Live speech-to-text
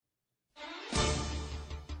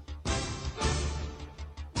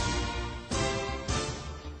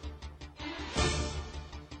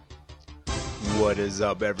What is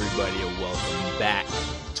up, everybody, and welcome back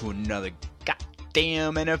to another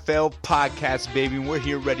goddamn NFL podcast, baby. We're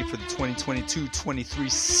here ready for the 2022-23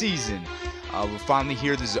 season. We're finally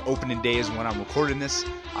here. This is opening day is when I'm recording this.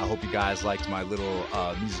 I hope you guys liked my little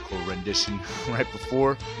musical rendition right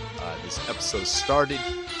before this episode started.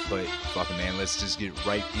 But fucking man, let's just get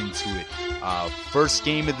right into it. First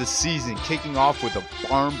game of the season, kicking off with a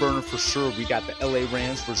barn burner for sure. We got the LA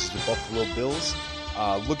Rams versus the Buffalo Bills.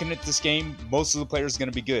 Looking at this game, most of the players are going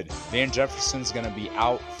to be good. Van Jefferson's going to be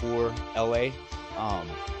out for LA,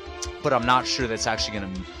 but I'm not sure that's actually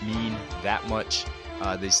going to mean that much.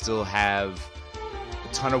 They still have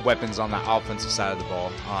a ton of weapons on the offensive side of the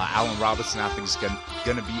ball. Allen Robinson, I think, is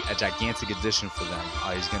going to be a gigantic addition for them.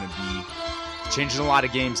 He's going to be changing a lot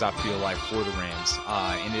of games, I feel like, for the Rams.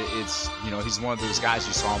 And it's, he's one of those guys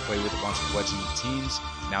you saw him play with a bunch of legendary teams.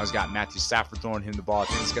 Now he's got Matthew Stafford throwing him the ball. I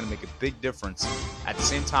think it's going to make a big difference. At the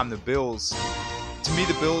same time, the Bills, to me,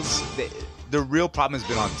 the real problem has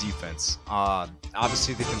been on defense.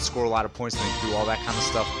 Obviously, they can score a lot of points and they can do all that kind of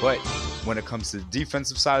stuff. But when it comes to the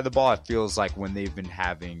defensive side of the ball, it feels like when they've been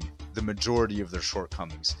having the majority of their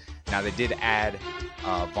shortcomings. Now, they did add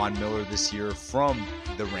Von Miller this year from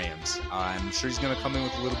the Rams. I'm sure he's going to come in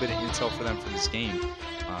with a little bit of intel for them for this game.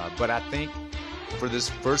 But I think for this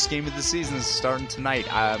first game of the season, this is starting tonight,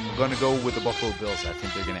 I'm going to go with the Buffalo Bills. I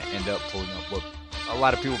think they're going to end up pulling up what a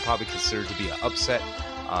lot of people probably consider to be an upset.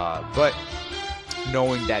 But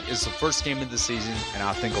knowing that it's the first game of the season, and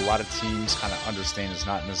I think a lot of teams kind of understand it's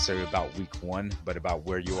not necessarily about week one, but about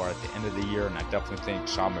where you are at the end of the year. And I definitely think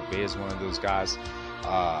Sean McVay is one of those guys.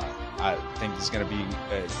 I think this is going to be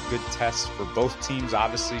a good test for both teams,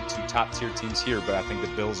 obviously two top-tier teams here, but I think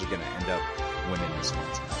the Bills are going to end up winning this one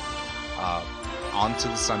tonight. On to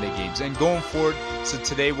the Sunday games. And going forward, so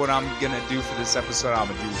today what I'm going to do for this episode, I'm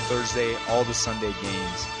going to do Thursday, all the Sunday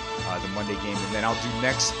games, the Monday game, and then I'll do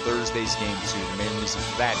next Thursday's game too. The main reason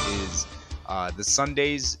for that is the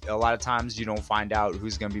Sundays, a lot of times you don't find out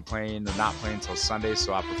who's going to be playing or not playing until Sunday,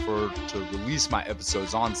 so I prefer to release my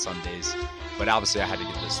episodes on Sundays, but obviously I had to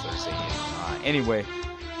get this Thursday game. Anyway,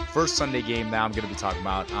 first Sunday game that I'm going to be talking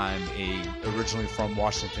about, I'm originally from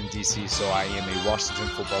Washington, D.C., so I am a Washington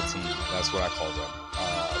football team. That's what I call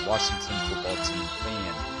them. Washington football team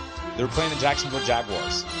fan. They're playing the Jacksonville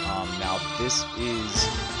Jaguars. Now, this is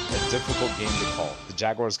a difficult game to call. The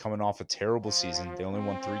Jaguars coming off a terrible season. They only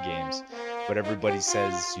won 3 games, but everybody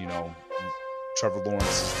says, Trevor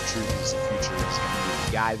Lawrence is the truth, he's the future, he's going to be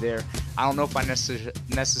the guy there. I don't know if I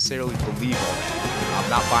necessarily believe all that. I'm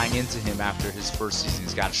not buying into him after his first season.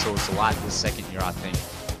 He's got to show us a lot in his second year, I think,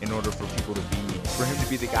 in order for him to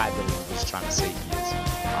be the guy that he was trying to say he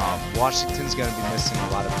is. Washington's going to be missing a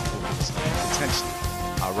lot of people in this game, potentially.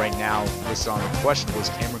 Right now, listed on the questionables,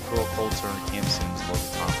 Cameron Curl, Cole Turner, Cam Sims,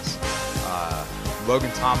 Logan Thomas.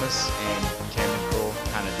 Logan Thomas and Cameron Curl,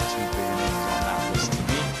 kind of the two bigger names on that list to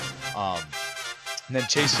me. And then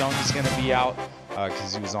Chase Young is going to be out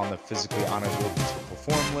because he was on the physically unable to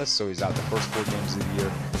perform list, so he's out the first 4 games of the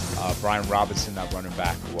year. Brian Robinson, that running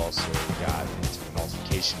back, who also got into an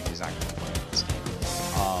altercation, he's not going to play in this game.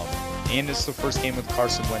 And it's the first game with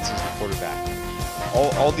Carson Wentz as the quarterback.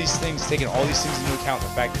 All these things, taking all these things into account, the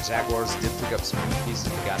fact that Jaguars did pick up some new pieces,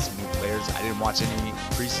 they got some new players. I didn't watch any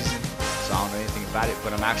preseason, so I don't know anything about it,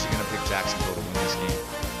 but I'm actually going to pick Jacksonville to win this game.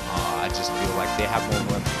 I just feel like they have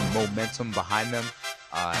momentum behind them.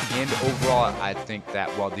 And overall, I think that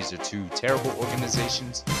while these are 2 terrible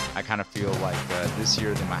organizations, I kind of feel like this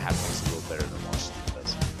year they might have things a little better than Washington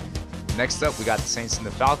does. Next up, we got the Saints and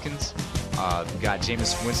the Falcons. We got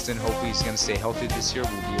Jameis Winston. Hopefully he's going to stay healthy this year.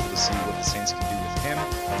 We'll be able to see what the Saints can do with him.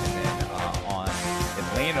 And then on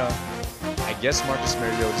Atlanta, I guess Marcus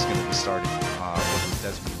Mariota is going to be starting with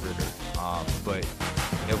Desmond Ridder. But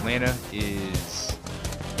Atlanta is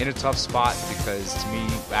in a tough spot because, to me,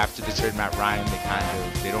 after the trade Matt Ryan,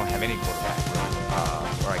 they don't have any quarterback,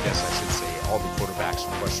 really. Or I guess I should say all the quarterbacks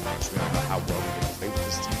are question marks. We don't know how well they're going to play with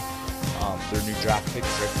this team. Their new draft pick,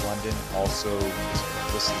 Drake London, also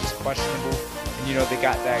is listed as questionable. And, they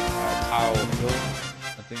got that Kyle Hill,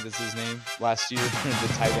 I think that's his name, last year,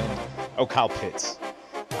 the tight end. Oh, Kyle Pitts.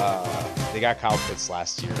 They got Kyle Pitts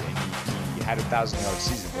last year, and he had a 1,000-yard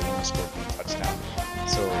season, but he only scored 1 touchdown.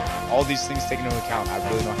 So all these things taken into account, I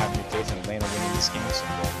really don't have any faith in Atlanta winning this game, so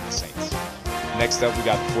I'm going with the Saints. Next up, we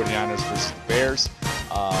got the 49ers versus the Bears.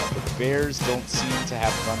 The Bears don't seem to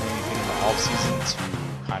have done anything in the offseason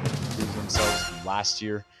to kind of improve themselves from last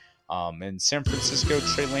year. In San Francisco,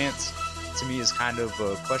 Trey Lance, to me is kind of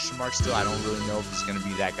a question mark still. I don't really know if he's going to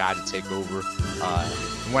be that guy to take over.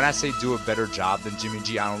 When I say do a better job than Jimmy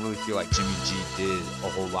G, I don't really feel like Jimmy G did a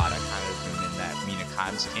whole lot. I kind of been in that Mina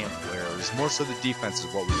Kimes camp where it was more so the defense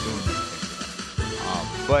is what we're doing than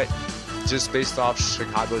anything. But just based off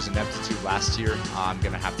Chicago's ineptitude last year, I'm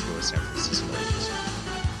going to have to go with San Francisco.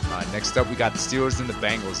 Next up, we got the Steelers and the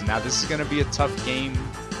Bengals. Now, this is going to be a tough game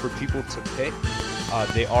for people to pick.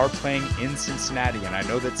 They are playing in Cincinnati, and I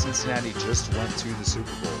know that Cincinnati just went to the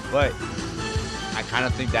Super Bowl, but I kind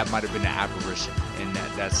of think that might have been an aberration, and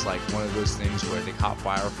that's like one of those things where they caught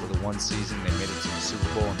fire for the one season, they made it to the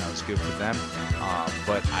Super Bowl, and that was good for them,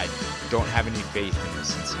 but I don't have any faith in the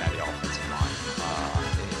Cincinnati offensive line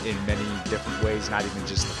in many different ways, not even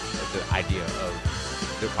just the idea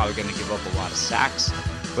of they're probably going to give up a lot of sacks,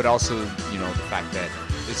 but also, you know, the fact that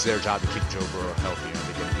it's their job to keep Joe Burrow healthy, and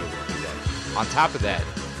they're going to be able to do that. On top of that,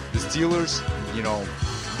 the Steelers, you know,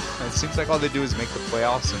 it seems like all they do is make the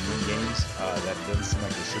playoffs and win games. That doesn't seem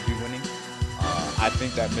like they should be winning. I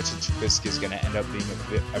think that Mitchell Trubisky is going to end up being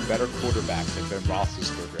a better quarterback than Ben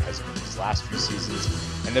Roethlisberger has been these last few seasons.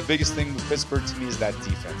 And the biggest thing with Pittsburgh to me is that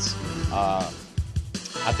defense.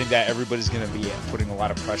 I think that everybody's going to be putting a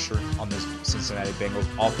lot of pressure on this Cincinnati Bengals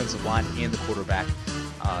offensive line and the quarterback.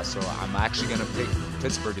 So I'm actually going to pick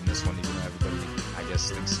Pittsburgh in this one, even though everybody, I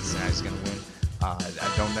guess, thinks Cincinnati's going to win.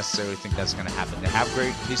 I don't necessarily think that's going to happen. They have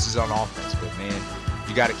great pieces on offense, but man,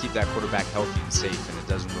 you got to keep that quarterback healthy and safe, and it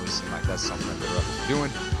doesn't really seem like that's something that they're up to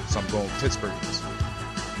doing. So I'm going with Pittsburgh in this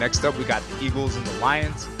one. Next up, we got the Eagles and the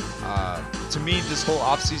Lions. To me, this whole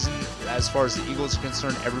offseason, as far as the Eagles are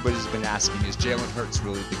concerned, everybody's been asking, is Jalen Hurts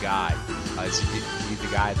really the guy? Is he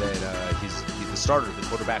the guy that he's the starter, the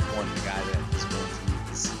quarterback one, the guy that is going to lead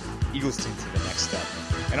this Eagles team to the next step?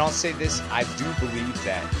 And I'll say this, I do believe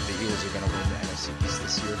that the Eagles are going to win the NFC East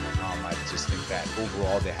this year. I just think that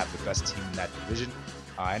overall they have the best team in that division.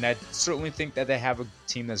 And I certainly think that they have a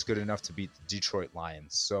team that's good enough to beat the Detroit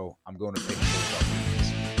Lions. So I'm going to pick the Eagles.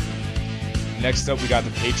 Next up, we got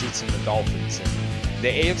the Patriots and the Dolphins. And the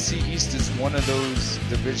AFC East is one of those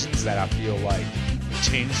divisions that I feel like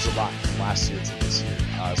changed a lot from last year to this year.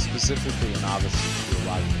 Specifically, and obviously through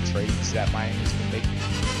a lot of the trades that Miami's been making.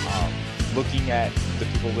 Looking at the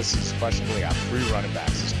people listed as questionable, they got 3 running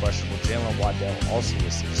backs as questionable. Jalen Waddell also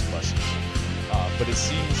listed as questionable. But it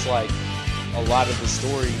seems like a lot of the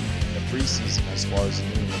story in the preseason, as far as the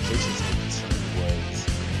New England Patriots were concerned, was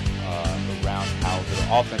around how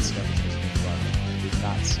their offense and everything was being run. It did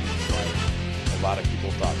not seem like a lot of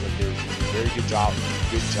people thought that they were doing a very good job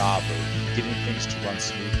of getting things to run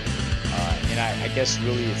smoothly. And I guess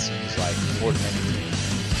really it seems like more than anything,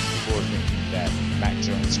 people are thinking that Mac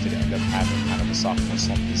Jones could end up having kind of a sophomore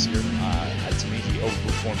slump this year. To me, he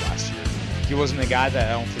overperformed last year. He wasn't a guy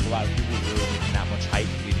that I don't think a lot of people were really getting that much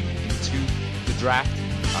hype leading into the draft.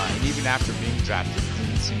 And even after being drafted, it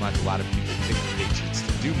didn't seem like a lot of people picked the Patriots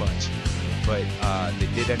to do much. But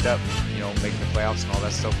they did end up, making the playoffs and all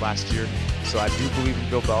that stuff last year. So I do believe in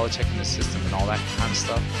Bill Belichick and the system and all that kind of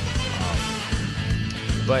stuff.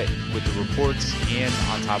 But with the reports and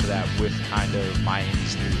on top of that, with kind of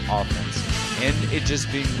Miami's new offense, and it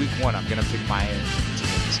just being week 1, I'm going to pick Miami to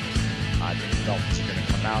win this game. I think the Dolphins are going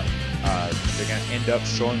to come out. They're going to end up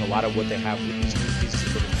showing a lot of what they have with these new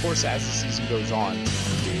pieces. But of course, as the season goes on,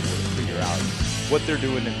 they'll be able to figure out what they're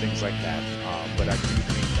doing and things like that. But I do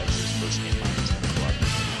think that this first game Miami's going to go up.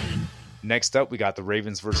 Next up, we got the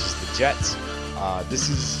Ravens versus the Jets. This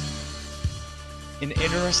is an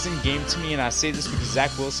interesting game to me, and I say this because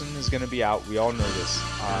Zach Wilson is going to be out. We all know this.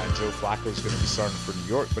 Joe Flacco is going to be starting for New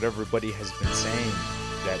York, but everybody has been saying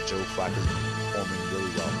that Joe Flacco is performing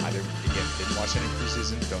really well. I didn't watch any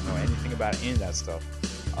preseason, don't know anything about any of that stuff.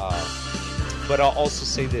 But I'll also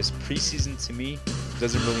say this: preseason to me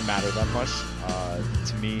doesn't really matter that much.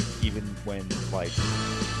 To me, even when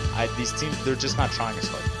these teams, they're just not trying as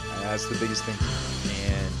hard. And that's the biggest thing to me.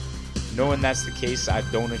 And knowing that's the case, I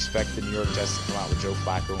don't expect the New York Jets to come out with Joe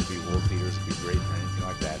Flacco and be world beaters and be great or anything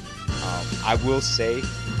like that. I will say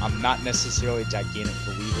I'm not necessarily a gigantic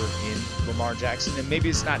believer in Lamar Jackson, and maybe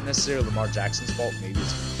it's not necessarily Lamar Jackson's fault. Maybe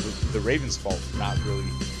it's the Ravens' fault for not really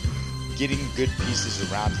getting good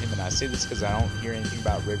pieces around him. And I say this because I don't hear anything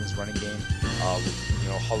about Ravens' running game.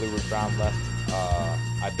 Hollywood Brown left.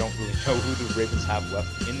 I don't really know who the Ravens have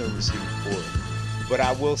left in the receiving corps. But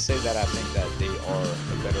I will say that I think that they are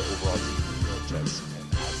a better overall team than the New York Jets. And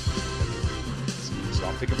I think that they're going to win this game. So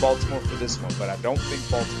I'm picking Baltimore for this one, but I don't think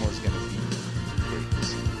Baltimore is going to be great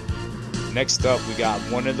this year. Next up, we got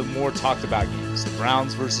one of the more talked about games, the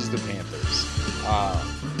Browns versus the Panthers.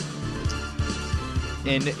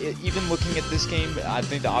 And even looking at this game, I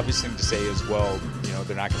think the obvious thing to say is, well,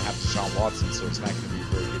 they're not going to have Deshaun Watson, so it's not going to be a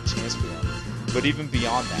very good chance for them. But even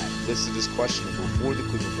beyond that, listed as questionable for the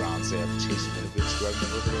Cleveland Browns, they have Chase Winovich, who I've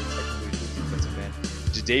never heard of, technically the defensive end.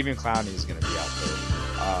 Jadeveon Clowney is going to be out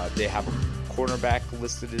there. They have a cornerback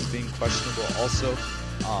listed as being questionable also.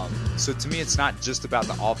 So to me, it's not just about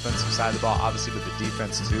the offensive side of the ball, obviously, but the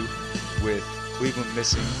defense too, with Cleveland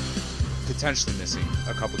potentially missing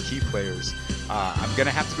a couple key players. I'm going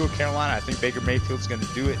to have to go Carolina. I think Baker Mayfield's going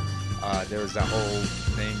to do it. There was that whole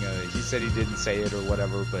thing, he said he didn't say it or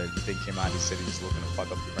whatever, but the thing came out, he said he was looking to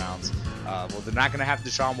fuck up the Browns. Well, they're not going to have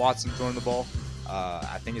Deshaun Watson throwing the ball.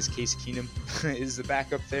 I think it's Case Keenum is the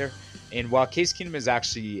backup there. And while Case Keenum is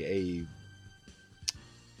actually a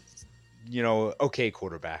okay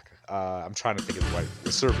quarterback. I'm trying to think of the word.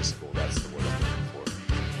 Serviceable, that's the word I'm looking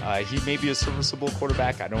for. He may be a serviceable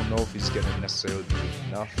quarterback. I don't know if he's going to necessarily be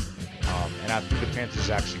enough. And I think the Panthers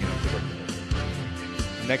are actually going to put up the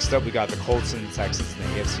win. Next up, we got the Colts and the Texans in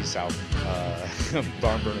the AFC South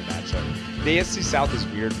barn burner matchup. The AFC South is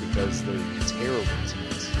weird because they're terrible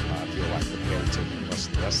teams. I feel like compared to pretty much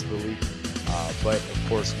the rest of the league. But of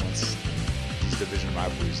course, once these division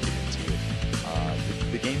rivalries get into it,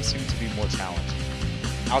 the games seem to be more challenging.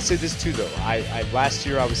 I'll say this too, though. Last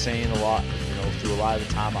year I was saying a lot, through a lot of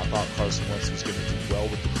the time I thought Carson Wentz was going to do well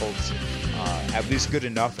with the Colts, at least good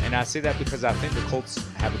enough. And I say that because I think the Colts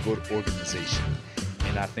have a good organization.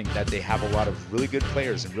 And I think that they have a lot of really good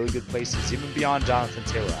players in really good places, even beyond Jonathan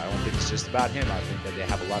Taylor. I don't think it's just about him. I think that they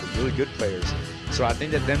have a lot of really good players. So I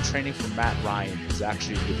think that them training for Matt Ryan is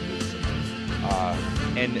actually a good move for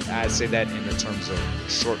them. And I say that in the terms of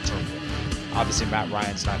short-term win. Obviously, Matt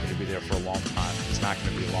Ryan's not going to be there for a long time. He's not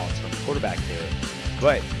going to be a long-term quarterback there.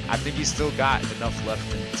 But I think he's still got enough left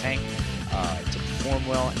in the tank to perform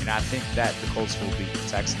well. And I think that the Colts will beat the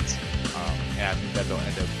Texans. And I think that they'll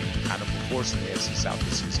end up being kind of a force in the AFC South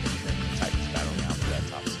this season. And the Titans battling out for that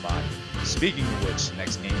top spot. Speaking of which,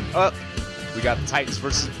 next game up, we got the Titans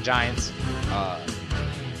versus the Giants.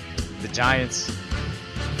 The Giants,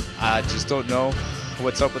 I just don't know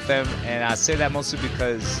what's up with them. And I say that mostly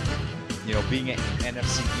because, being an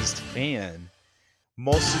NFC East fan,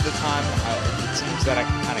 most of the time, the teams that I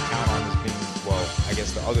can kind of count on as being, well, I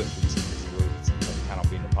guess the other three teams, if you really count on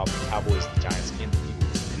being the Cowboys, the Giants, and the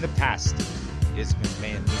Eagles. In the past, it's been,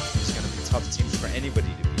 man, these are going to be tough teams for anybody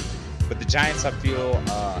to beat. But the Giants, I feel,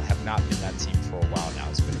 have not been that team for a while now.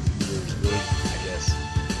 It's been a few years, really, I guess.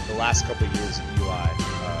 The last couple of years of Eli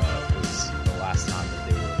was the last time that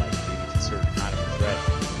they were, maybe considered kind of a threat.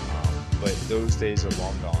 But those days are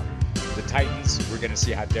long gone. The Titans, we're going to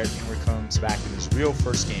see how Derrick Henry comes back in his real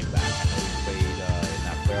first game back. I know he played in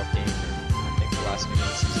that playoff game, I think the last game of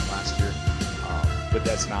the season last year. But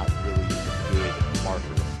that's not really a good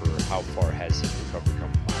marker for how far has his recovery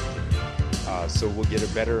come, in my opinion. So we'll get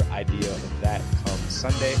a better idea of that come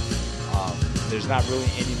Sunday. There's not really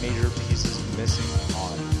any major pieces missing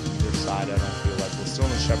on either side. I don't feel like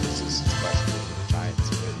Sterling Shepard's is questionable for the Giants,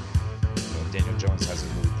 but Daniel Jones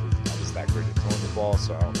hasn't really proven that he's that great at throwing the ball,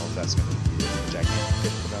 so I don't know if that's going to be a gigantic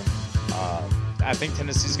fit for them. I think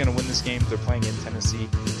Tennessee's going to win this game. They're playing in Tennessee,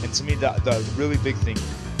 and to me, the really big thing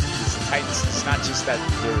is the Titans. It's not just that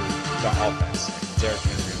they're the offense, Derrick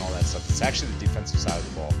Henry and all that stuff. It's actually the defensive side of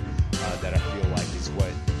the ball that I feel like is what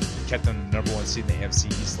kept them the number one seed in the AFC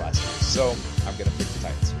East last year. So I'm going to pick the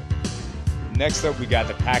Titans here. Next up, we got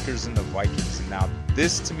the Packers and the Vikings. And now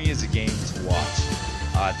this, to me, is a game to watch.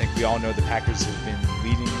 I think we all know the Packers have been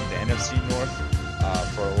leading the NFC North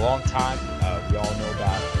for a long time. We all know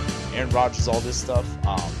about Aaron Rodgers, all this stuff.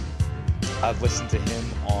 I've listened to him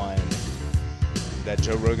on that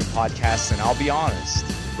Joe Rogan podcast, and I'll be honest,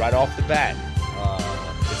 right off the bat,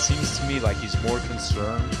 it seems to me like he's more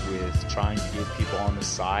concerned with trying to get people on his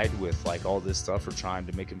side with all this stuff, or trying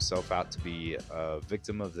to make himself out to be a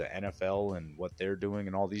victim of the NFL and what they're doing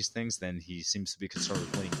and all these things, than he seems to be concerned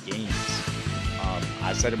with winning games.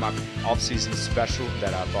 I said in my offseason special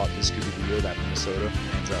that I thought this could be the year that Minnesota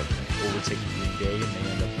ends up overtaking Green Bay and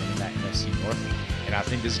they end up winning that NFC North. And I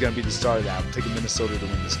think this is going to be the start of that. I'm picking Minnesota to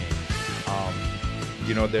win this game.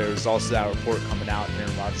 There's also that report coming out,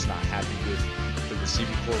 Aaron Rodgers not happy with the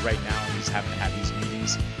receiving corps right now, and he's having to have these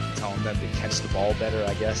meetings telling them to catch the ball better,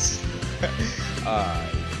 I guess.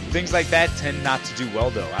 Things like that tend not to do well,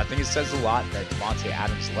 though. I think it says a lot that Davante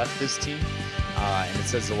Adams left this team, and it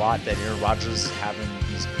says a lot that Aaron Rodgers having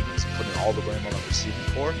these meetings and putting all the blame on the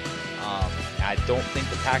receiving corps. I don't think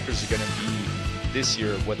the Packers are going to be this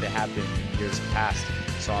year what they have been in years past,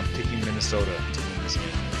 so I'm picking Minnesota to win this game.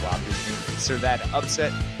 A lot of people can consider that an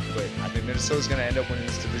upset, but I think Minnesota's going to end up winning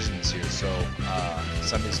this division this year, so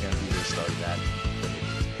Sunday's going to be their start of that.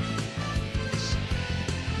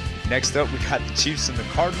 Next up, we got the Chiefs and the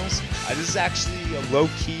Cardinals. This is actually a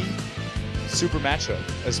low-key super matchup,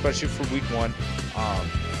 especially for Week 1.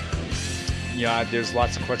 There's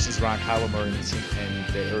lots of questions around Kyler Murray and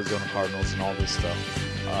the Arizona Cardinals and all this stuff.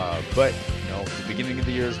 But the beginning of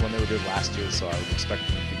the year is when they were good last year, so I would expect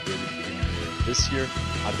them to be good at the beginning of the year. This year,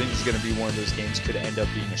 I think it's going to be one of those games could end up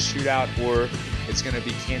being a shootout, or it's going to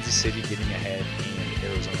be Kansas City getting ahead and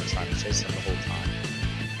Arizona trying to chase them the whole time.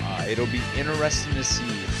 It'll be interesting to see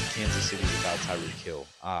Kansas City without Tyreek Hill.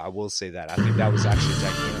 I will say that. I think that was actually a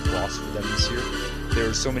gigantic loss for them this year. There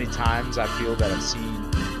are so many times I feel that I've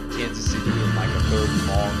seen Kansas City in like a third and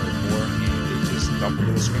long or more, and they just dump a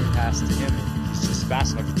little screen pass to him, and he's just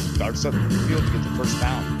fast enough to darts up the field to get the first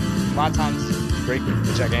down. A lot of times, great,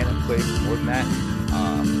 a gigantic play more than that.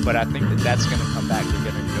 But I think that's going to come back.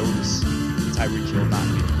 They're going to notice Tyreek Hill not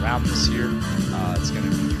being around this year. It's going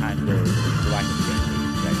to be kind of, for lack of a better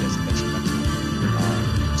word, I guess, detrimental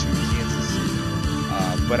to Kansas City.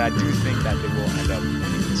 But I do think that they will end up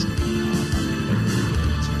winning this game. I think that they're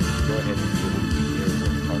going to go ahead and be able to beat the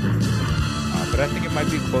Arizona Cardinals. But I think it might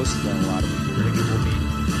be closer than a lot of people think it will be.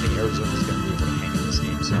 I think Arizona's going to be able to hang in this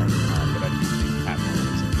game some. But I do think Pat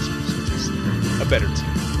Mahomes and the Chiefs are just a better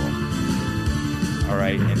team overall. All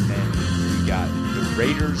right, and then we got the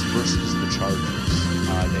Raiders versus the Chargers.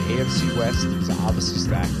 The AFC West is obviously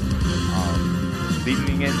stacked.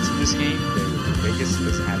 Leading into this game, Vegas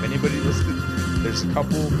doesn't have anybody listed. There's a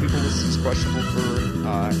couple people listed as questionable for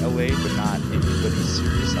LA, but not anybody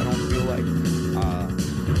serious, I don't feel like.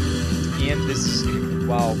 And this is,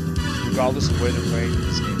 while regardless of where they're playing,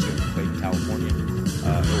 this game's going to be played in California. We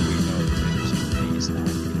know the Raiders are Vegas now.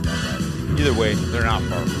 Either way, they're not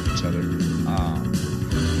far from each other.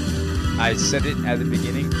 I said it at the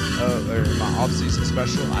beginning, or in my offseason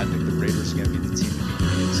special, I think the Raiders are going to be the team to beat the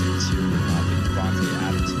AFC this year. I think Devontae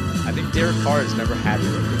Adams. I think Derek Carr has never had a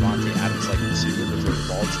Devontae Adams-like receiver to throw the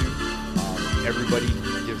ball to. Everybody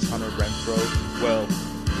gives Hunter Renfrow, well,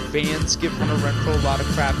 fans give Hunter Renfrow a lot of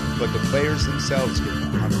crap, but the players themselves give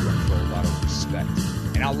Hunter Renfrow a lot of respect.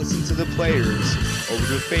 And I'll listen to the players over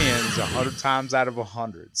the fans 100 times out of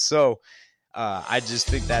 100. So, I just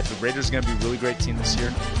think that the Raiders are going to be a really great team this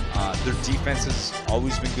year. Their defense has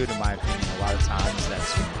always been good, in my opinion. A lot of times,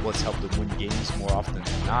 that's what's helped them win games more often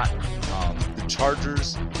than not. The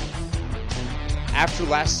Chargers, after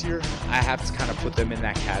last year, I have to kind of put them in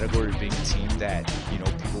that category of being a team that,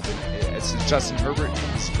 people it's Justin Herbert.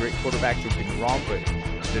 He's a great quarterback. Don't get me wrong, but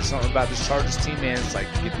there's something about this Chargers team, man. It's like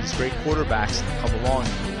you get these great quarterbacks and they come along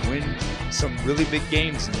and they win some really big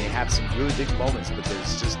games and they have some really big moments, but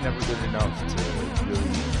there's just never good enough to really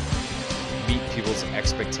meet people's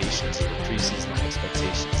expectations or the preseason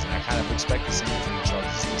expectations. And I kind of expect the same from the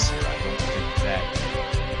Chargers this year. I don't think that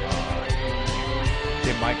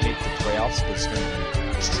they might make the playoffs, but it's going to be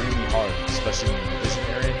extremely hard, especially in the division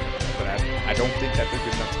area. But I don't think that they're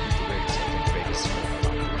good enough to beat the Raiders. I think Vegas is going to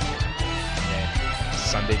come out there. And then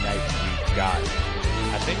Sunday night, we've got,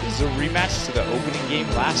 I think it was a rematch to the opening game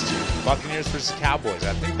last year, Buccaneers versus Cowboys.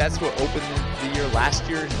 I think that's what opened the year last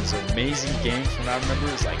year. It was an amazing game from what I remember.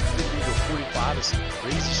 It was like 50-45 or some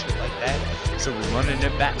crazy shit like that. So we're running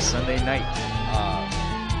it back Sunday night.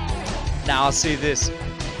 Now I'll say this.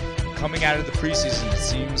 Coming out of the preseason, it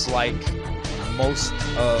seems like most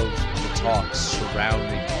of the talks surrounding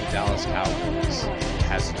the Dallas Cowboys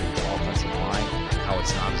has to do with the offensive line, how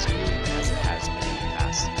it's not as good as it has been in the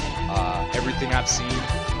past. Everything I've seen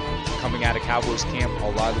coming out of Cowboys camp, a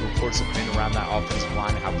lot of the reports have been around that offensive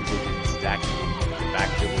line, how people are getting to the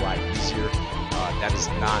backfield a lot easier. That is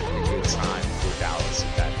not a good sign for Dallas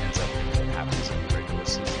if that ends up being what happens in the regular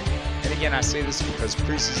season. And again, I say this because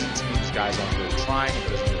preseason teams, guys aren't really trying. It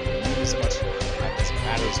doesn't really mean as much. It doesn't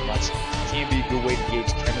matter as much. It can be a good way to gauge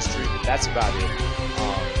chemistry, but that's about it.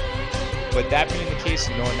 But that being the case,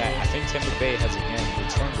 and knowing that, I think Tampa Bay has, again,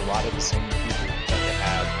 returned a lot of the same people that they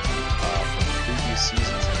have from the previous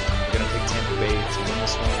seasons. They're going to pick Tampa Bay to win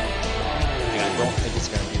this one. And I don't think it's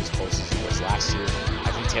going to be as close as it was last year.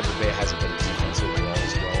 I think Tampa Bay has a better defense overall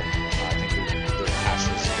as well. I think their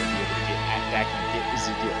passers are going to be able to get at Dak and get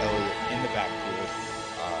Ezekiel Elliott in the backfield.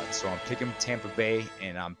 So I'm picking Tampa Bay,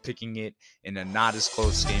 and I'm picking it in a not as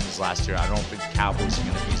close game as last year. I don't think the Cowboys are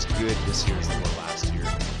going to be as good this year as they were last year.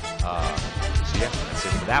 So yeah, that's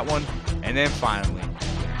it for that one. And then finally,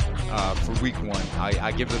 for week 1,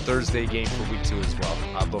 I give the Thursday game for week 2 as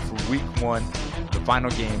well. But for week 1, the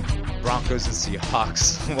final game, Broncos and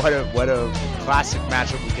Seahawks. What a classic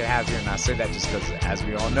matchup we could have here. And I say that just because, as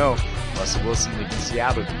we all know, Russell Wilson leaving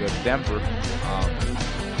Seattle to go to Denver.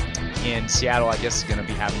 And Seattle, I guess, is going to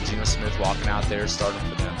be having Geno Smith walking out there starting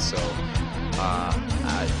for them. So,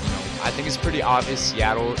 I think it's pretty obvious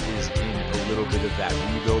Seattle is in a little bit of that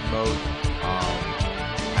rebuild mode.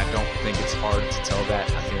 I don't think it's hard to tell that.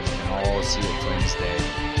 I think we can all see it plain as day.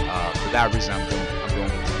 For that reason, I'm going with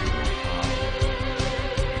Denver.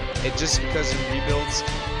 It just because in rebuilds,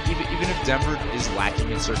 even if Denver is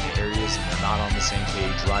lacking in certain areas and they're not on the same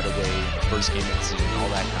page right away in the first game of the season, all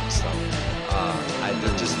that kind of stuff,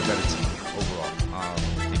 they're just a better team overall.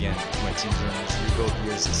 Again, when teams are in these rebuild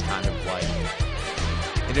years, it's kind of like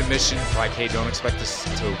an admission, like, hey, don't expect us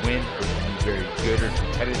to win or be very good or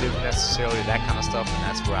competitive necessarily, that kind of stuff. And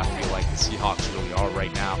that's where I feel like the Seahawks really are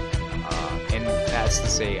right now. And that's to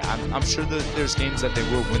say, I'm sure that there's games that they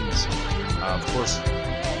will win this year. Of course,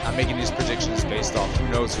 I'm making these predictions based off who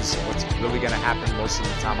knows what's really going to happen. Most of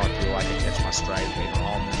the time, I feel like I catch my stride later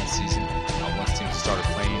on in the season. Once teams started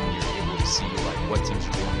playing, you're able to see like what teams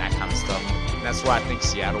are doing, that kind of stuff. And that's why I think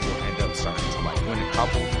Seattle will end up starting to like win a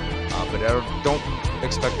couple. But I don't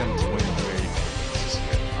expect them to win very many games this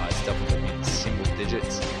year. It's definitely going to be in single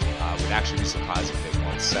digits. Would actually be surprised if they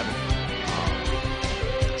won 7.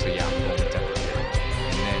 So yeah, I'm going with Denver here.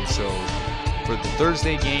 And then so for the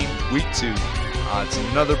Thursday game, week 2, it's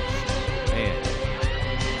another, man.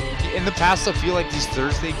 In the past, I feel like these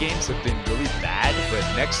Thursday games have been really bad, but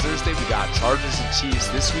next Thursday we got Chargers and Chiefs.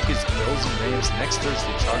 This week is Bills and Rams. Next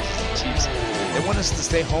Thursday, Chargers and Chiefs. They want us to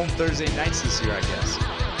stay home Thursday nights this year, I guess.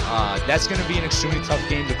 That's going to be an extremely tough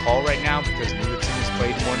game to call right now because neither team has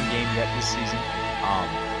played one game yet this season.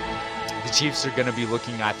 The Chiefs are going to be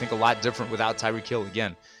looking, I think, a lot different without Tyreek Hill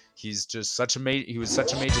again. He's just he was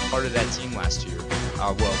such a major part of that team last year.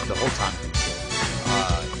 Well, the whole time.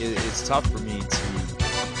 It's tough for me to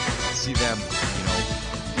see them,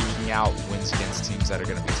 eking out wins against teams that are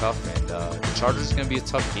going to be tough. And the Chargers are going to be a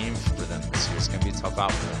tough game for them this year. It's going to be a tough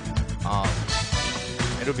out for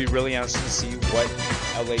them. It'll be really interesting to see what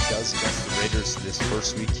LA does against the Raiders this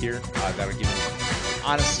first week here. That'll give me,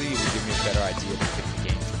 honestly, it will give me a better idea to pick the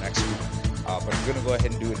game for next week. But I'm going to go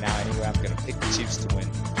ahead and do it now anyway. I'm going to pick the Chiefs to win.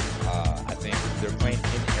 I think they're playing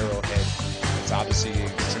in Arrowhead. It's obviously an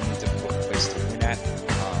extremely difficult place to win at.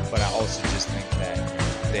 But I also just think that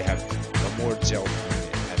they have a more gelled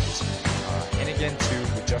unit at this point. And again, too,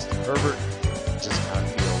 with Justin Herbert, I just kind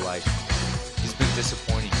of feel like he's been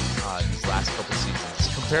disappointing these last couple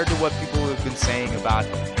seasons compared to what people have been saying about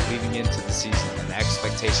him leading into the season and the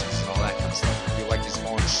expectations and all that kind of stuff. I feel like he's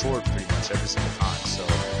falling short pretty much every single time. So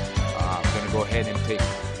I'm going to go ahead and pick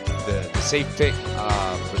the safe pick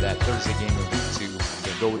for that Thursday game of week 2. I'm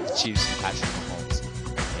going to go with the Chiefs and Patrick Mahomes.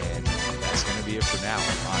 And that's going to be it for now.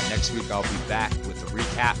 Next week I'll be back with a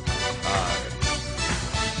recap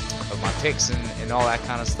of my picks and all that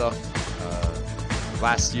kind of stuff.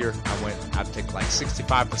 Last year I picked like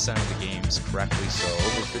 65% of the games correctly, so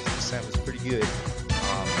over 50% was pretty good.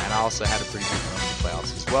 And I also had a pretty good run in the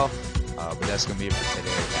playoffs as well. But that's going to be it for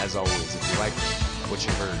today. As always, if you like what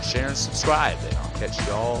you heard, share and subscribe, and I'll catch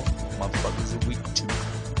y'all motherfuckers in week 2.